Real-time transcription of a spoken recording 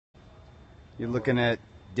You're looking at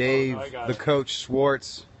Dave, the Coach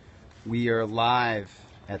Schwartz. We are live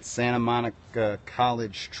at Santa Monica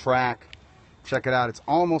College track. Check it out. It's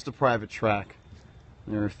almost a private track.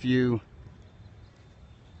 There are a few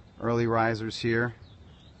early risers here.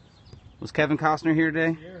 Was Kevin Costner here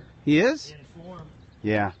today? Here. He is? In form.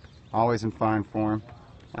 Yeah, always in fine form.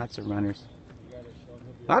 Lots of runners.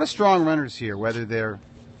 A lot of strong runners here, whether they're,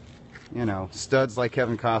 you know, studs like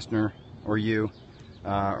Kevin Costner or you,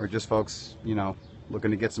 or just folks, you know, looking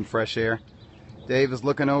to get some fresh air. Dave is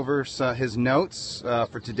looking over his notes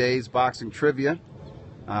for today's boxing trivia.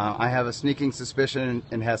 I have a sneaking suspicion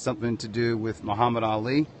it has something to do with Muhammad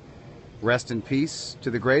Ali. Rest in peace to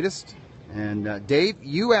the greatest. And Dave,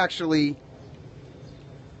 you actually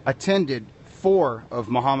attended 4 of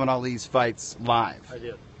Muhammad Ali's fights live. I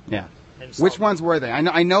did. Yeah. Which ones were they?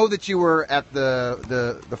 I know that you were at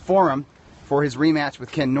the forum for his rematch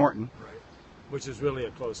with Ken Norton. Right. Which is really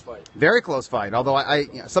a close fight. Very close fight. Although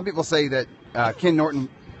some people say that Ken Norton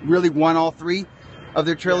really won all 3 of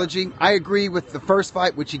their trilogy. Yeah. I agree with the first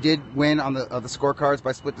fight, which he did win on the scorecards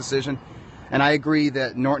by split decision. And I agree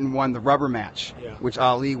that Norton won the rubber match, which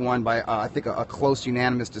Ali won by, I think, a close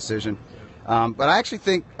unanimous decision. But I actually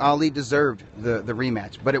think Ali deserved the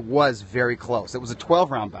rematch, but it was very close. It was a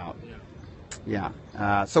 12-round bout. Yeah.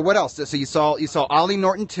 So what else? So you saw Ali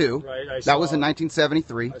Norton 2. Right. That was in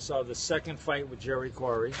 1973. I saw the second fight with Jerry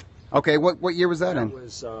Quarry. Okay. What year was that in? That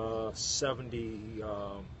was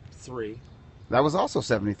 73. That was also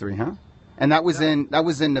 73, huh? And that was in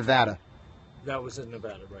Nevada. That was in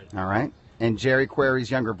Nevada, right? All right. And Jerry Quarry's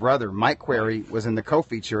younger brother, Mike Quarry, was in the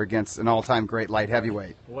co-feature against an all-time great light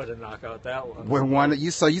heavyweight. What a knockout that was!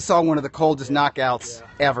 You saw one of the coldest knockouts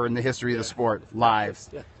ever in the history of the sport live.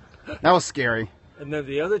 Yeah. That was scary. And then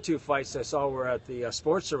the other 2 fights I saw were at the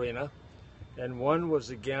sports arena, and one was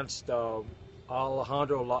against the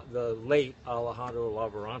late Alejandro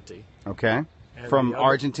Lavarante. Okay. From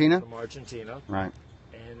Argentina? From Argentina. Right.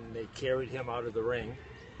 And they carried him out of the ring.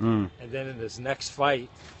 Mm. And then in his next fight,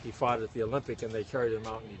 he fought at the Olympic, and they carried him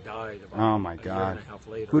out, and he died about oh my a God. year and a half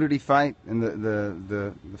later. Who did he fight in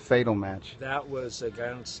the fatal match? That was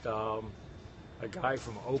against a guy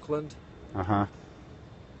from Oakland. Uh-huh.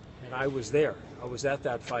 And I was there. I was at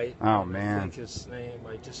that fight. Oh, man. I think his name,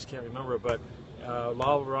 I just can't remember, but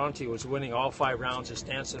Lavarante was winning all 5 rounds, just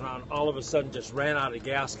dancing around. All of a sudden, just ran out of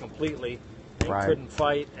gas completely and couldn't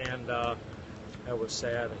fight, and that was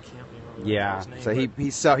sad. I can't remember his name.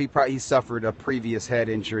 So he suffered a previous head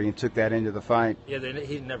injury and took that into the fight. Yeah,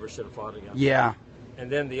 he never should have fought again. Yeah.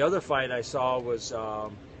 And then the other fight I saw was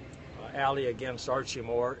Ali against Archie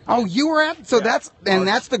Moore. Oh, you were at? So that's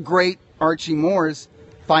the great Archie Moore's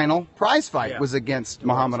final prize fight was against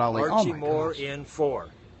Muhammad Ali. Archie Moore in 4.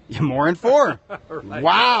 Yeah, Moore in 4. Right.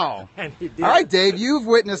 Wow. And he did. All right, Dave, you've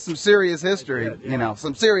witnessed some serious history. Did, yeah. You know,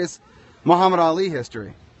 some serious Muhammad Ali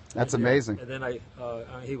history. That's amazing. And then I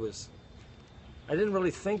didn't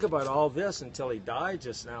really think about all this until he died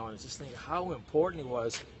just now, and just think how important he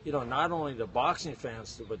was. You know, not only to boxing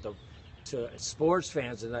fans, but to sports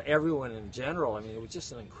fans and everyone in general. I mean, he was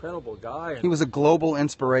just an incredible guy. And he was a global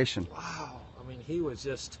inspiration. Wow. I mean, it was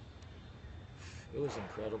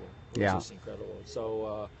incredible. It was just incredible.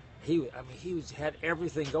 So he had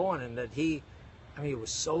everything going, and that he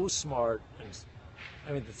was so smart. And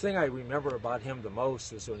I mean, the thing I remember about him the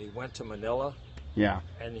most was when he went to Manila. Yeah.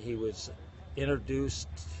 And he was introduced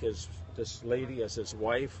this lady as his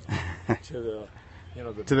wife to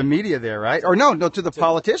the media there, right? Or no, to the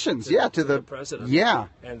politicians. To the president. Yeah.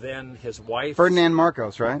 And then his wife, Ferdinand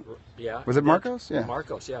Marcos, right? Yeah. Was it Marcos? Yeah.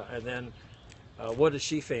 Marcos, yeah. And then what is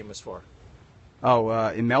she famous for? Oh,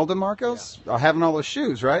 Imelda Marcos? Yeah. Having all those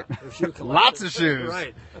shoes, right? Lots of shoes.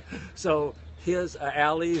 Right. So his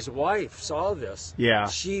Ali's wife saw this. Yeah.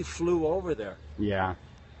 She flew over there. Yeah.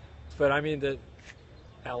 But I mean,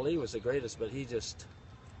 Ali was the greatest, but he just,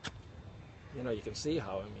 you can see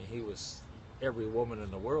how, he was every woman in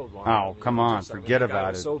the world wanted him. Oh, come on, forget about it.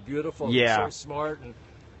 He was so beautiful, so smart,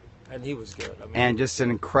 and he was good. And just an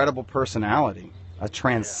incredible personality, a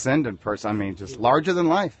transcendent person. Just larger than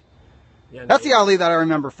life. Yeah, that's the Ali that I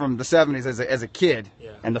remember from the 70s as a kid,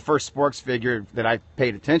 and the first sports figure that I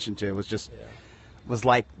paid attention to was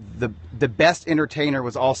like the best entertainer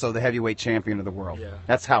was also the heavyweight champion of the world. Yeah.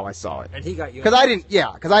 That's how I saw it. And he got you because I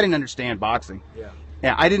didn't understand boxing. Yeah,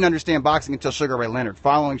 I didn't understand boxing until Sugar Ray Leonard.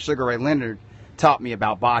 Following Sugar Ray Leonard taught me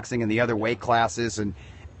about boxing and the other weight classes, and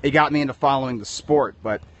it got me into following the sport.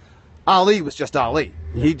 But Ali was just Ali.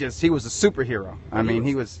 He was a superhero.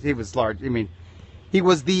 He was large. He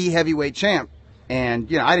was the heavyweight champ, and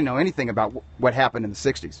I didn't know anything about what happened in the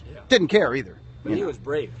 60s. Didn't care either. But he was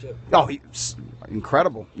brave too. Oh, he's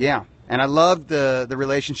incredible. Yeah. And I loved the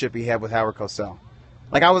relationship he had with Howard Cosell.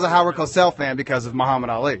 Like, I was a Howard Cosell fan because of Muhammad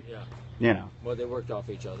Ali. Yeah. You know. Well, they worked off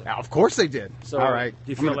each other. Now, of course they did. So, all right.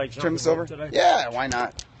 Do you feel like trim this jumping over today? Yeah, why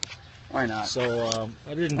not? Why not? So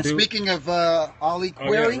I didn't And do. speaking of Ali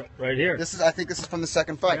Query, right here. I think this is from the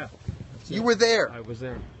second fight. Yeah, you were there. I was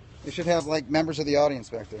there. You should have like members of the audience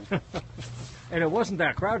back there. And it wasn't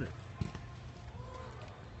that crowded.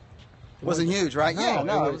 It wasn't huge, right?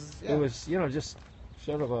 No, it was just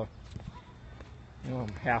sort of a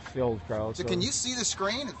half-filled crowd. So can you see the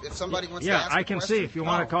screen if somebody wants to Yeah, ask I a can question? see. If you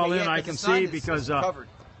want to call in, I can see because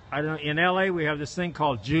I don't. In LA, we have this thing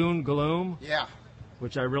called June Gloom. Yeah.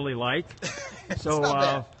 Which I really like. So not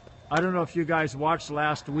bad. I don't know if you guys watched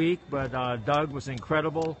last week, but Doug was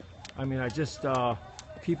incredible. I mean,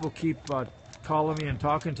 people keep calling me and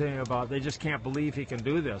talking to me about. They just can't believe he can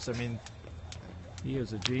do this. I mean, he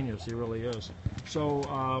is a genius. He really is. So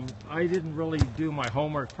I didn't really do my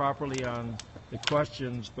homework properly on the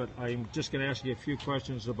questions, but I'm just going to ask you a few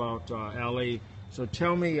questions about Ali. So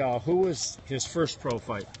tell me, who was his first pro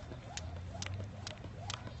fight?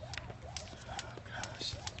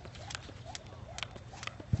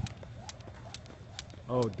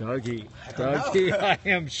 Oh, Dougie. I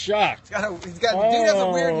am shocked. Dude has a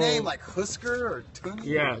weird name like Husker or Tunney.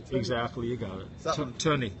 Yeah, exactly. You got it.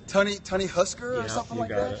 Tunney. Tunney Husker or something like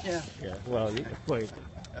that? Yeah. Well, wait.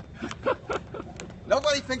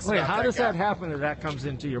 Nobody thinks about that. How does that happen that comes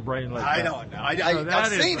into your brain like that? I don't know.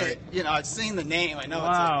 I've seen it. I've seen the name. I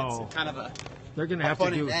know it's kind of a they're gonna have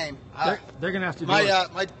funny to do, name. They're going to have to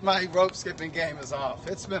do my rope skipping game is off.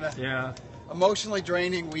 It's been a emotionally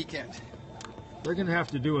draining weekend. They're going to have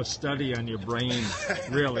to do a study on your brain,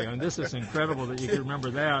 really. And this is incredible that you can remember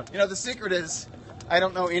that. The secret is I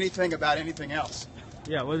don't know anything about anything else.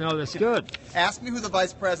 Yeah, well, no, that's good. Ask me who the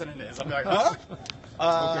vice president is. I'm like, huh?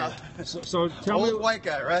 Okay. So tell me, old white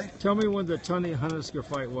guy, right? Tell me when the Tunney Husker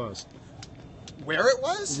fight was. Where it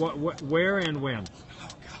was? Where and when? Oh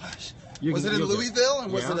gosh. Was it in Louisville?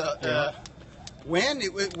 And was it when?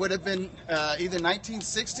 It would have been either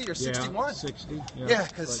 1960 or 61. Yeah, 60. Yeah,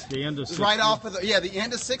 because the end of 60. Right off of the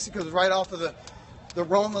end of 60 because it was right off of the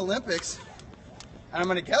Rome Olympics. And I'm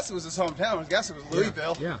going to guess it was his hometown. I'm going to guess it was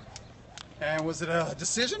Louisville. Yeah. And was it a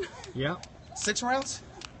decision? Yeah. 6 rounds?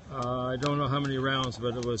 I don't know how many rounds,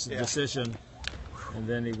 but it was a decision. And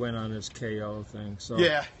then he went on his KO thing. So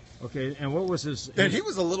yeah. Okay, and what was his... And he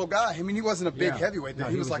was a little guy. I mean, he wasn't a big heavyweight. No,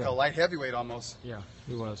 he was like a light heavyweight almost. Yeah,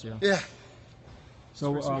 he was, Yeah.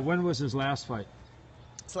 So when was his last fight?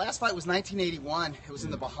 His last fight was 1981. It was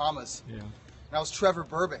in the Bahamas. Yeah. That was Trevor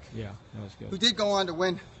Berbick. Yeah, that was good. Who did go on to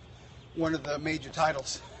win one of the major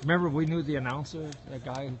titles. Remember, we knew the announcer, that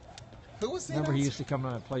guy? Who was the Remember, announcer? he used to come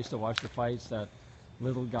to a place to watch the fights, that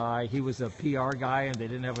little guy. He was a PR guy, and they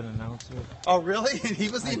didn't have an announcer. Oh, really? And he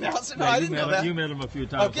was the announcer? No, I didn't know that. You met him a few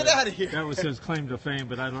times. Oh, get out of here. That was his claim to fame,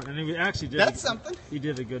 but I don't... And he actually did... That's something. He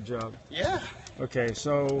did a good job. Yeah. Okay,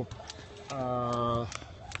 so... I'm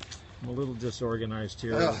a little disorganized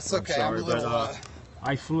here. Oh, it's okay. I'm sorry, I'm a little, but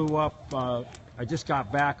I flew up. I just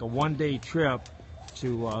got back a one-day trip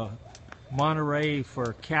to Monterey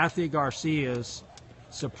for Kathy Garcia's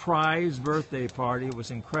surprise birthday party. It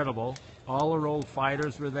was incredible. All her old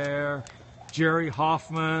fighters were there. Jerry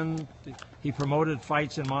Hoffman. He promoted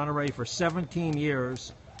fights in Monterey for 17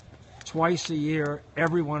 years. Twice a year,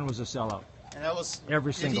 everyone was a sellout. And that was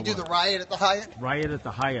every single one. Did he do the Riot at the Hyatt? Riot at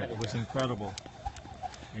the Hyatt. It was incredible.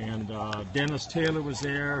 And Dennis Taylor was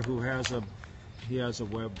there, who has a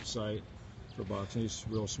website for boxing. He's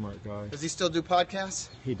a real smart guy. Does he still do podcasts?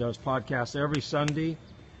 He does podcasts every Sunday,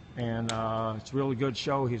 and it's a really good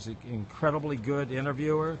show. He's an incredibly good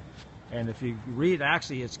interviewer. And if you read,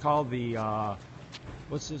 actually, it's called the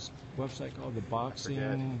what's his website called? The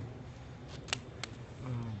Boxing.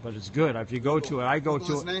 But it's good. If you go to it, I go to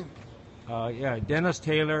his name? Dennis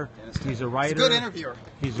Taylor. He's a writer. He's a good interviewer.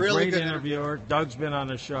 He's really a great interviewer. Doug's been on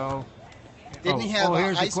the show. Didn't he have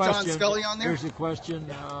Ice John Scully on there? Here's the question.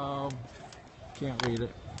 Can't read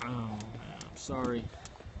it. Oh, man, I'm sorry.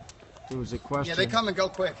 There was a question. Yeah, they come and go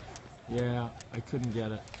quick. Yeah, I couldn't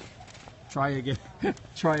get it. Try again.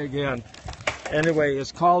 Try again. Anyway,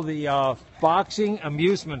 it's called the Boxing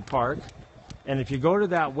Amusement Park. And if you go to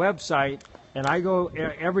that website, and I go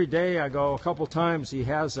every day, I go a couple times, he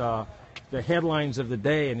has the headlines of the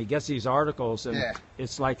day, and he gets these articles, and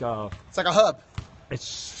it's like a hub. It's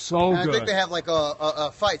so good. I think they have like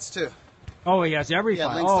fights too. Oh, he has every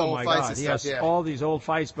fight. Oh my God, he has all these old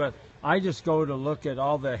fights. But I just go to look at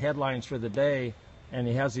all the headlines for the day, and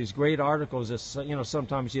he has these great articles that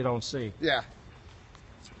sometimes you don't see. Yeah.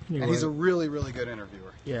 Anyway. And he's a really, really good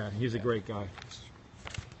interviewer. Yeah, he's a great guy.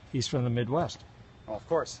 He's from the Midwest. Well, of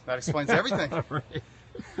course, that explains everything. Right.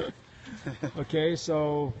 Okay,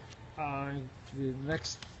 so the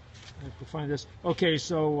next, I have to find this. Okay,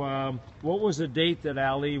 so what was the date that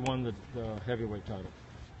Ali won the heavyweight title?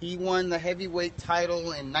 He won the heavyweight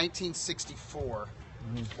title in 1964.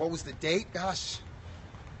 What was the date? Gosh,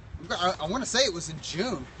 I want to say it was in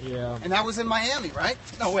June. Yeah. And that was in Miami, right?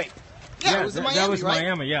 No, wait. Yeah, it was in Miami, that was right?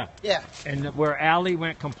 Miami, yeah. Yeah. And where Ali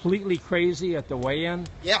went completely crazy at the weigh-in.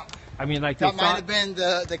 Yeah. I mean, like that might have been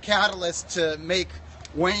the catalyst to make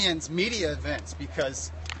weigh-ins media events,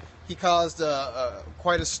 because he caused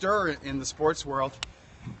quite a stir in the sports world,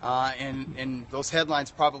 and those headlines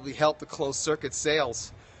probably helped the closed circuit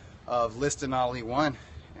sales of Liston Ali 1.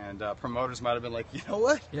 And promoters might have been like, you know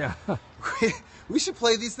what? Yeah. we should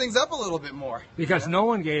play these things up a little bit more. Because no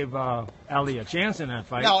one gave Ali a chance in that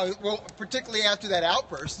fight. No, well, particularly after that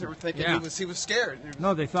outburst, they were thinking he was scared.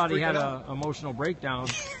 No, they thought he had an emotional breakdown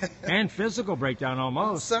and physical breakdown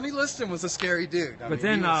almost. Sonny Liston was a scary dude. But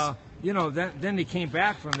then, then he came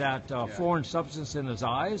back from that foreign substance in his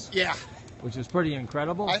eyes. Yeah. Which was pretty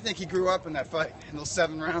incredible. I think he grew up in that fight, in those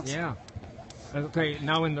 7 rounds. Yeah. Okay,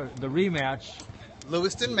 now in the rematch.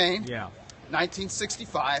 Lewiston, Maine. Yeah.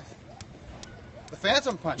 1965. The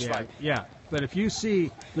Phantom Punch fight. Yeah. But if you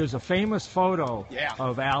see, there's a famous photo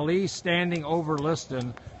of Ali standing over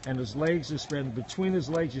Liston, and his legs are spread. Between his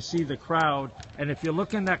legs, you see the crowd. And if you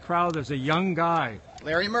look in that crowd, there's a young guy.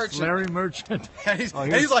 Larry Merchant. And he's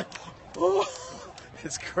like, oh,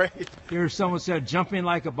 it's great. Here's someone said, jumping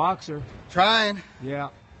like a boxer. Trying. Yeah.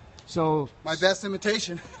 So. My best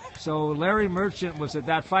imitation. So Larry Merchant was at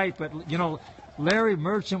that fight, but, Larry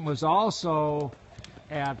Merchant was also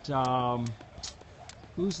at,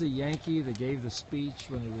 who's the Yankee that gave the speech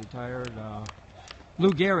when he retired?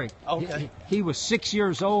 Lou Gehrig. Okay. He was 6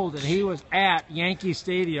 years old, and he was at Yankee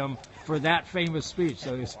Stadium for that famous speech.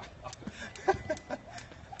 So he's,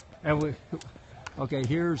 okay,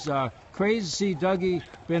 here's crazy to see Dougie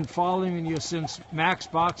been following you since Max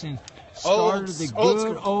Boxing started the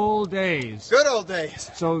good old days. Good old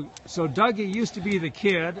days. So Dougie used to be the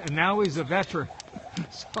kid, and now he's a veteran.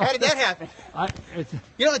 So, how did that happen?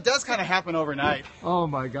 It does kind of happen overnight. Oh,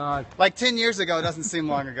 my God. Like 10 years ago, it doesn't seem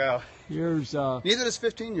long ago. Here's neither does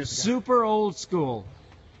 15 years ago. Super old school.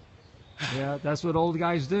 Yeah, that's what old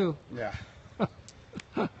guys do. Yeah.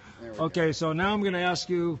 Okay, so now I'm going to ask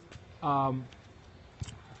you,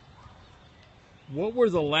 what were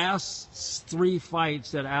the last 3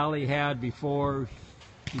 fights that Ali had before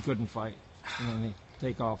he couldn't fight? And then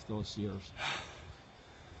take off those years.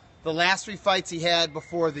 The last 3 fights he had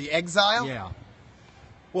before the exile? Yeah.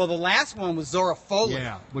 Well, the last one was Zora Foley.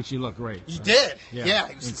 Yeah, which he looked great. He did. Yeah,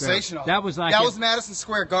 he was incredible. sensational. That was Madison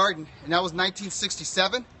Square Garden, and that was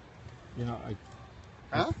 1967.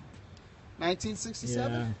 Huh?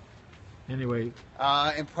 1967? Yeah. Anyway.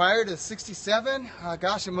 And prior to 67,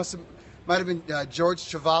 gosh, it might have been George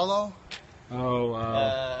Chavallo. Oh.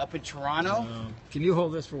 Up in Toronto. Can you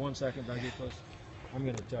hold this for 1 second, Dougie, please? I'm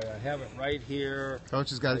going to tell you, I have it right here.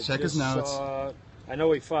 Coach has got to check his notes. I know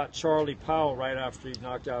he fought Charlie Powell right after he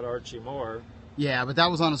knocked out Archie Moore. Yeah, but that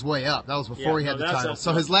was on his way up. That was before he had the title.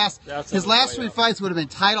 So his last 3 up. fights would have been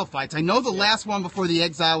title fights. I know the last one before the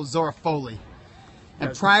exile was Zora Foley.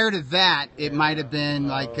 And prior to that, it might have been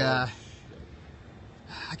like, I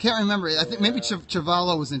can't remember. I think maybe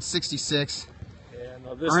Chavallo was in 66.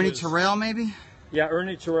 Ernie Terrell, maybe? Yeah,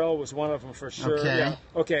 Ernie Terrell was one of them for sure. Okay. Yeah.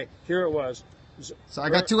 Okay, here it was. So I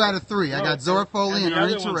got 2 out of 3. I got Zora Foley and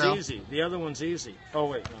Ernie Terrell. The other one's easy. Oh,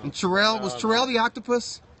 wait, no. And Terrell, was Terrell the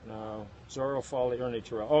octopus? No. Zora Foley, Ernie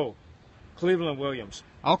Terrell. Oh, Cleveland Williams.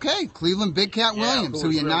 Okay, Cleveland Big Cat Williams, who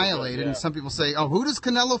he annihilated. Really good, and some people say, oh, who does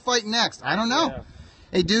Canelo fight next? I don't know. Yeah.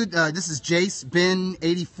 Hey, dude, this is Jace Ben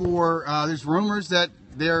 84. There's rumors that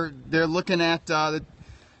they're looking at the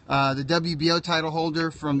WBO title holder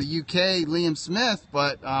from the UK, Liam Smith,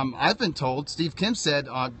 but I've been told, Steve Kim said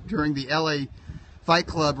during the LA Fight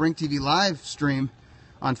Club Ring TV live stream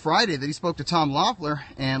on Friday that he spoke to Tom Loeffler,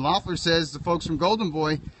 and Loeffler says the folks from Golden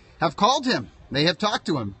Boy have called him. They have talked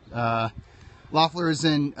to him. Loeffler is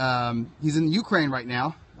he's in Ukraine right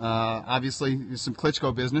now. Obviously, there's some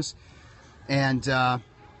Klitschko business. And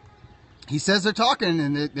he says they're talking,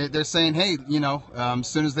 and they're saying, hey, as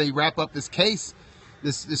soon as they wrap up this case,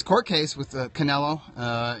 this court case with Canelo,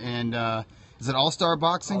 and is it All-Star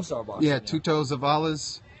Boxing? All-Star Boxing, yeah. Tuto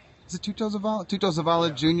Zavala's, is it Tuto Zavala? Tuto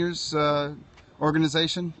Zavala Jr.'s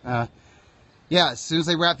organization. As soon as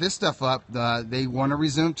they wrap this stuff up, they want to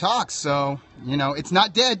resume talks. So, it's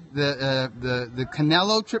not dead. The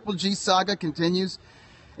Canelo Triple G saga continues.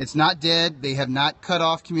 It's not dead. They have not cut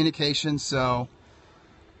off communication. So,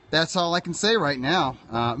 That's all I can say right now.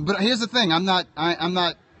 But here's the thing: I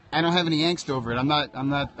don't have any angst over it.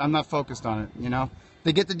 I'm not focused on it. You know,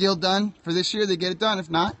 they get the deal done for this year. They get it done. If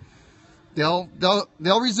not, they'll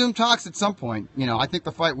resume talks at some point. You know, I think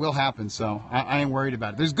the fight will happen. So I ain't worried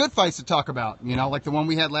about it. There's good fights to talk about. You know, like the one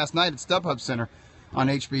we had last night at StubHub Center on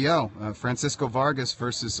HBO, Francisco Vargas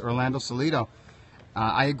versus Orlando Salido.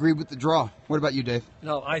 I agree with the draw. What about you, Dave?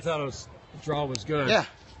 No, I thought the draw was good. Yeah.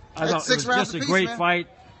 I thought it was just a great fight.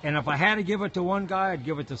 And if I had to give it to one guy, I'd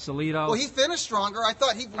give it to Salido. Well, he finished stronger. I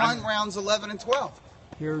thought he won rounds 11 and 12.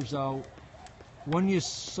 Here's when you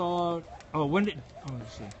saw. Oh, when did? Oh,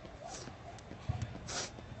 let's see.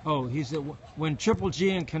 Oh, when Triple G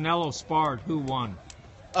and Canelo sparred, who won?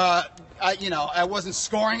 I wasn't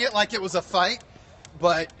scoring it like it was a fight,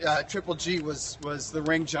 but Triple G was the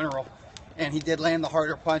ring general, and he did land the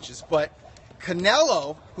harder punches. But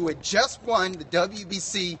Canelo, who had just won the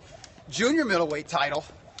WBC junior middleweight title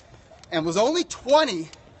and was only 20,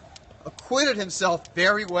 acquitted himself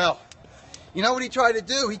very well. You know what he tried to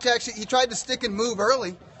do? He tried to stick and move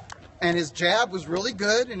early, and his jab was really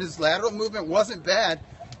good, and his lateral movement wasn't bad.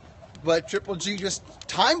 But Triple G just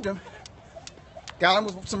timed him, got him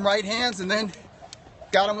with some right hands, and then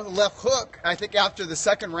got him with a left hook. I think after the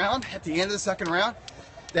second round, at the end of the second round,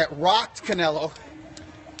 that rocked Canelo.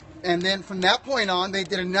 And then from that point on, they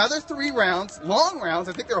did another 3 rounds, long rounds.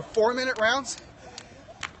 I think they were 4-minute rounds.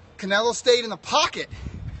 Canelo stayed in the pocket,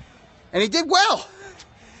 and he did well.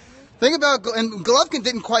 Think about, and Golovkin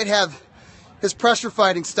didn't quite have his pressure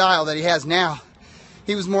fighting style that he has now.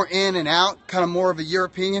 He was more in and out, kind of more of a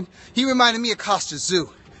European. He reminded me of Kostya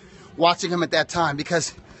Tszyu, watching him at that time,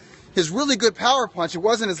 because his really good power punch, it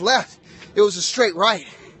wasn't his left, it was a straight right.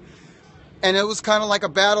 And it was kind of like a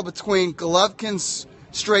battle between Golovkin's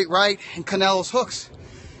straight right and Canelo's hooks.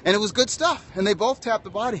 And it was good stuff, and they both tapped the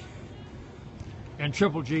body. And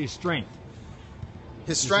Triple G's strength.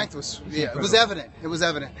 His strength was, it was evident. It was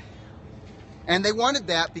evident. And they wanted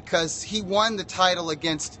that because he won the title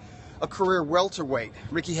against a career welterweight,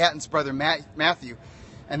 Ricky Hatton's brother Matthew.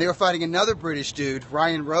 And they were fighting another British dude,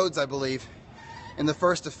 Ryan Rhodes, I believe, in the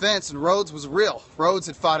first defense. And Rhodes was real. Rhodes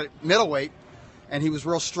had fought at middleweight, and he was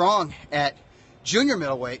real strong at junior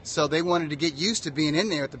middleweight. So they wanted to get used to being in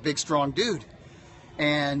there with the big, strong dude.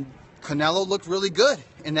 And Canelo looked really good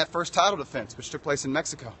in that first title defense, which took place in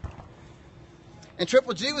Mexico. And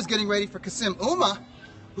Triple G was getting ready for Kasim Uma,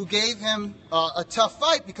 who gave him a tough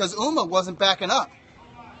fight because Uma wasn't backing up.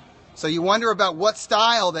 So you wonder about what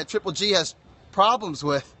style that Triple G has problems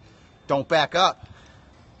with. Don't back up.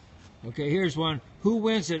 Okay, here's one. Who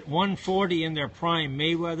wins at 140 in their prime,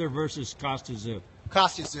 Mayweather versus Kostya Tszyu?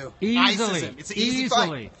 Kostya Tszyu. Easily. It's an easy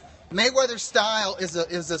fight. Mayweather's style is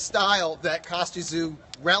a style that Kostya Tszyu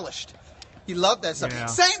relished. He loved that stuff. Yeah.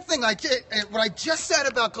 Same thing like what I just said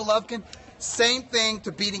about Golovkin, same thing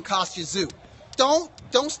to beating Kostya Tszyu.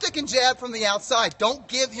 Don't stick and jab from the outside. Don't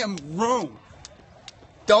give him room.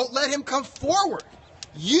 Don't let him come forward.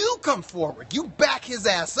 You come forward. You back his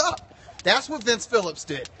ass up. That's what Vince Phillips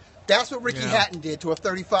did. That's what Ricky Hatton did to a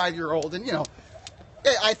 35-year-old. And,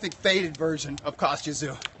 I think faded version of Kostya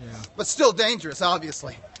Tszyu. Yeah. But still dangerous,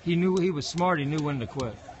 obviously. He knew he was smart. He knew when to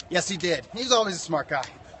quit. Yes, he did. He's always a smart guy.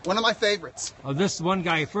 One of my favorites. Oh, this one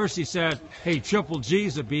guy, first he said, hey, Triple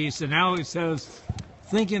G's a beast. And now he says,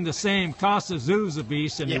 thinking the same, Kostya Tszyu's a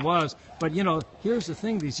beast. And he was. But, here's the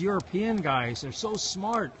thing. These European guys, they're so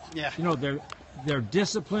smart. Yeah. They're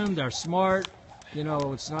disciplined. They're smart.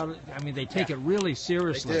 It's not, they take it really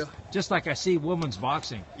seriously. They do. Just like I see women's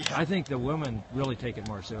boxing. Yeah. I think the women really take it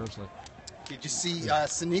more seriously. Did you see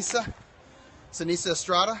Sinisa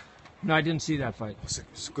Estrada? No, I didn't see that fight. It's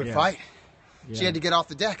a good fight. Yeah. She had to get off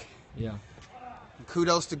the deck. Yeah.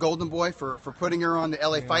 Kudos to Golden Boy for putting her on the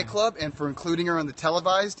LA Fight Club and for including her on the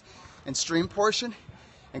televised and stream portion.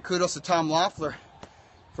 And kudos to Tom Loeffler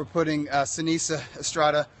for putting Sinisa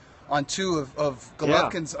Estrada on 2 of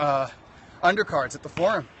Golovkin's undercards at the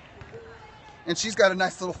Forum. And she's got a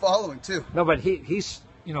nice little following, too. No, but he's,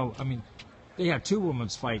 they have 2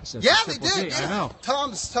 women's fights. Yeah, they did. Yeah. I know.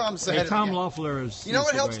 Tom's ahead Tom of Loeffler is. You know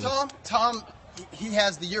what helps Tom? Tom, he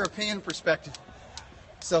has the European perspective.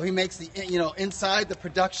 So he makes the, inside the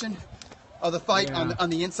production of the fight on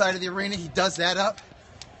the inside of the arena. He does that up.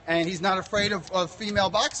 And he's not afraid of female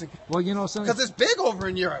boxing. Well, something. Because it's big over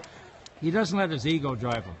in Europe. He doesn't let his ego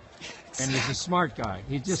drive him. And he's a smart guy.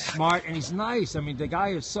 He's just smart, and he's nice. The guy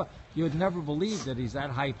is so... You would never believe that he's that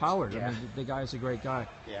high-powered. Yeah. The guy's a great guy.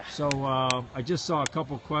 Yeah. So I just saw a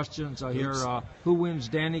couple questions. I hear who wins,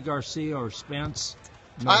 Danny Garcia or Spence?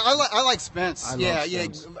 No, I like Spence. I love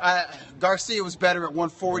Spence. Garcia was better at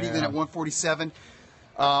 140 than at 147.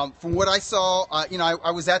 From what I saw,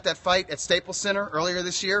 I was at that fight at Staples Center earlier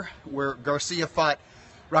this year where Garcia fought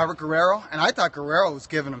Robert Guerrero, and I thought Guerrero was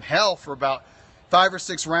giving him hell for about 5 or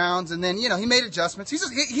 6 rounds, and then he made adjustments.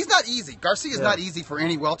 He's not easy. Garcia's not easy for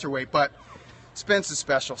any welterweight, but Spence is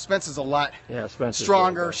special. Spence is a lot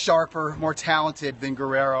stronger, sharper, more talented than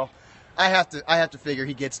Guerrero. I have to figure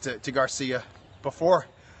he gets to Garcia before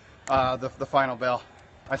the final bell.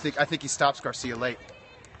 I think he stops Garcia late.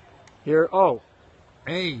 Here,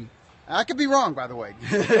 hey. I could be wrong, by the way.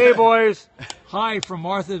 Hey, boys. Hi from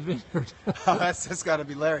Martha's Vineyard. That's got to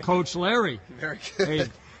be Larry. Coach Larry. Very good. Hey,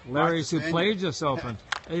 Larry's who played just opened.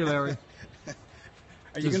 Hey, Larry.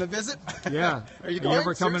 Are you going to visit? Yeah. Are you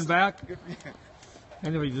ever coming back?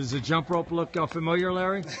 Anyway, does the jump rope look familiar,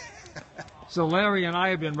 Larry? So Larry and I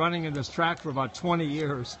have been running in this track for about 20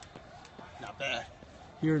 years. Not bad.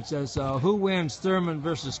 Here it says, who wins, Thurman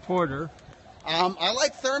versus Porter? I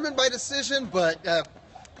like Thurman by decision, but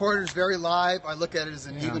Porter's very live. I look at it as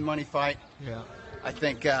an even money fight. Yeah. I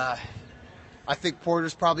think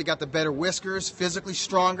Porter's probably got the better whiskers, physically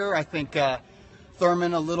stronger. I think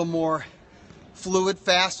Thurman a little more fluid,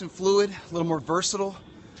 fast and fluid, a little more versatile.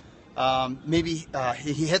 Maybe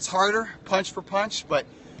he hits harder, punch for punch, but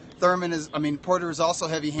Porter is also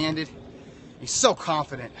heavy-handed. He's so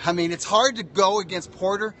confident. I mean, it's hard to go against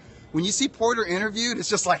Porter. When you see Porter interviewed, it's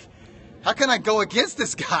just like, how can I go against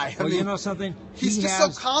this guy? Well, you know something? He's just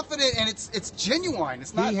so confident, and it's genuine.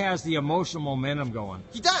 It's not. He has the emotional momentum going.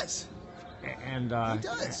 He does. And he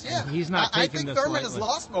does, yeah. And he's not taking this lightly. I think Thurman has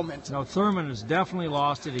lost momentum. No, Thurman has definitely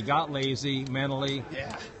lost it. He got lazy mentally.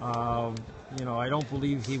 Yeah. I don't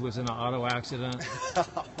believe he was in an auto accident.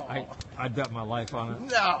 I'd bet my life on it.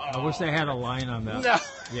 No. I wish they had a line on that. No.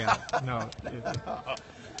 Yeah. No.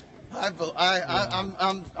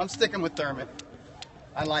 I'm sticking with Thurman.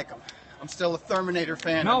 I like him. I'm still a Thurminator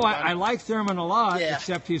fan. No, I like Thurman a lot, yeah.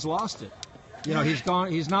 Except he's lost it. He's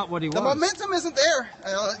gone. He's not what he was. The momentum isn't there.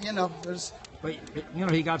 But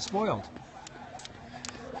he got spoiled.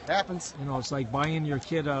 Happens. It's like buying your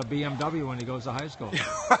kid a BMW when he goes to high school.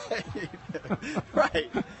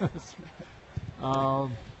 Right.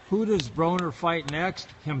 Who does Broner fight next?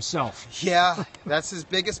 Himself. Yeah, that's his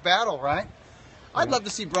biggest battle, right? I'd love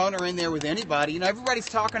to see Broner in there with anybody. Everybody's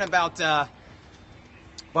talking about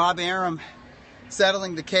Bob Arum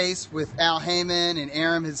settling the case with Al Heyman, and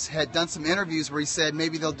Arum had done some interviews where he said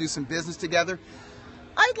maybe they'll do some business together.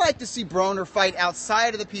 I'd like to see Broner fight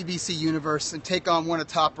outside of the PBC universe and take on one of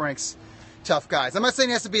Top Rank's tough guys. I'm not saying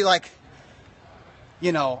it has to be like,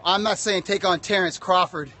 I'm not saying take on Terrence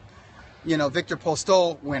Crawford, Victor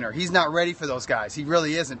Postol winner. He's not ready for those guys. He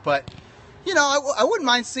really isn't. But, I wouldn't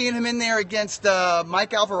mind seeing him in there against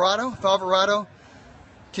Mike Alvarado. If Alvarado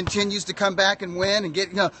continues to come back and win and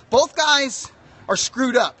get, both guys are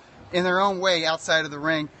screwed up in their own way outside of the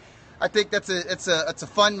ring. I think it's a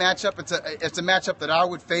fun matchup. It's a matchup that I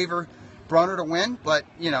would favor Broner to win, but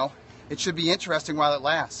it should be interesting while it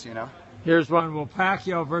lasts. Here's one: will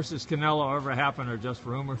Pacquiao versus Canelo ever happen, or just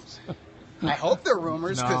rumors? I hope they're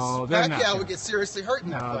rumors, because Pacquiao would get seriously hurt in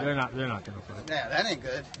that fight. They're not going to fight. Yeah, that ain't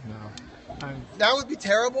good. No. That would be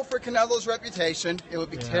terrible for Canelo's reputation. It would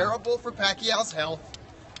be terrible for Pacquiao's health.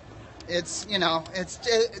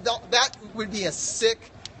 That would be a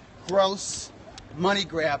sick, gross money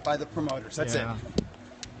grab by the promoters. That's it.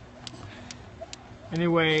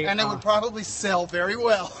 Anyway, and it would probably sell very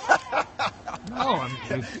well. No,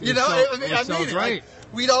 it sounds right.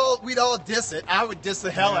 We'd all diss it. I would diss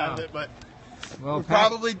the hell out of it, but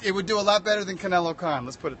it would do a lot better than Canelo Khan.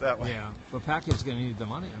 Let's put it that way. Yeah, but Pacquiao's going to need the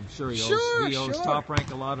money. I'm sure he owes Top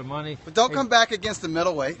Rank a lot of money. But don't come back against the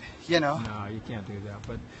middleweight. No, you can't do that.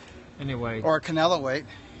 But anyway, or Canelo weight,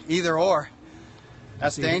 either or.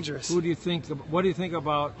 That's dangerous. What do you think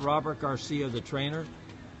about Robert Garcia, the trainer?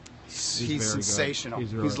 He's sensational.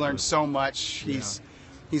 He's learned so much. He's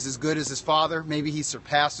as good as his father. Maybe he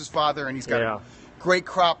surpassed his father, and he's got a great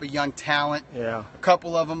crop of young talent. Yeah. A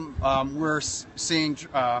couple of them we're seeing,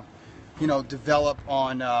 develop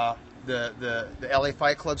on the LA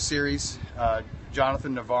Fight Club series.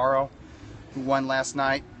 Jonathan Navarro, who won last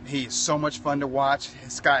night. He's so much fun to watch.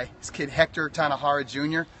 His kid Hector Tanahara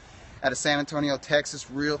Jr. out of San Antonio, Texas,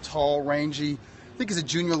 real tall, rangy. I think he's a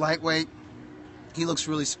junior lightweight. He looks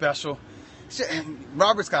really special. And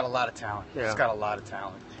Robert's got a lot of talent. Yeah. He's got a lot of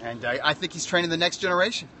talent. And I think he's training the next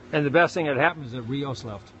generation. And the best thing that happened is that Rios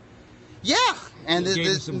left. Yeah. And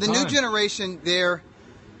the new generation, they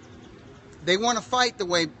want to fight the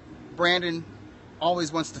way Brandon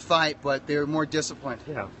always wants to fight, but they're more disciplined.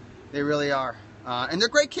 Yeah. They really are. And they're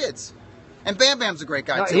great kids. And Bam Bam's a great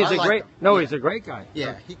guy No, too. he's I a like great. him. No, Yeah. he's a great guy.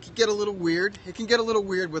 Yeah, he can get a little weird. It can get a little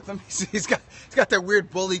weird with him. He's got that weird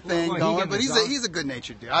bully thing Well, he going, can but exhaust- he's a good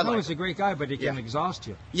natured dude. I No, like he's him. a great guy, but he can Yeah. exhaust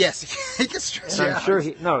you. Yes, he can stress And you I'm out.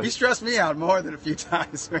 sure He stressed me out more than a few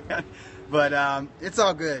times, man. But it's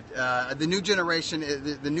all good. The new generation,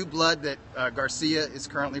 the new blood that Garcia is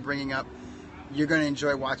currently bringing up, you're going to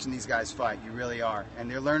enjoy watching these guys fight. You really are, and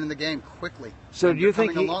they're learning the game quickly. So And do you they're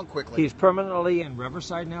think coming along quickly? he's permanently in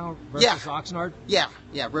Riverside now versus Yeah. Oxnard? Yeah,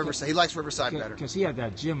 Riverside. He likes Riverside better. Because he had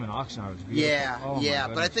that gym in Oxnard. It was beautiful. Yeah, Oh, my yeah,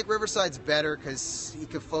 but I goodness. think Riverside's better because he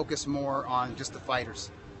could focus more on just the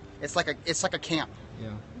fighters. It's like a camp.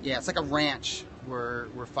 Yeah, it's like a ranch where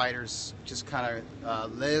fighters just kind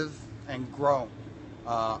of live and grow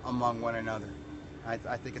among one another. I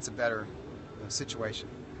think it's a better situation.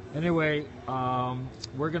 Anyway,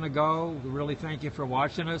 we're going to go. We really thank you for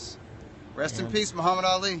watching us. Rest in And- peace, Muhammad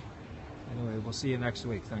Ali. Anyway, we'll see you next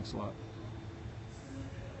week. Thanks a lot.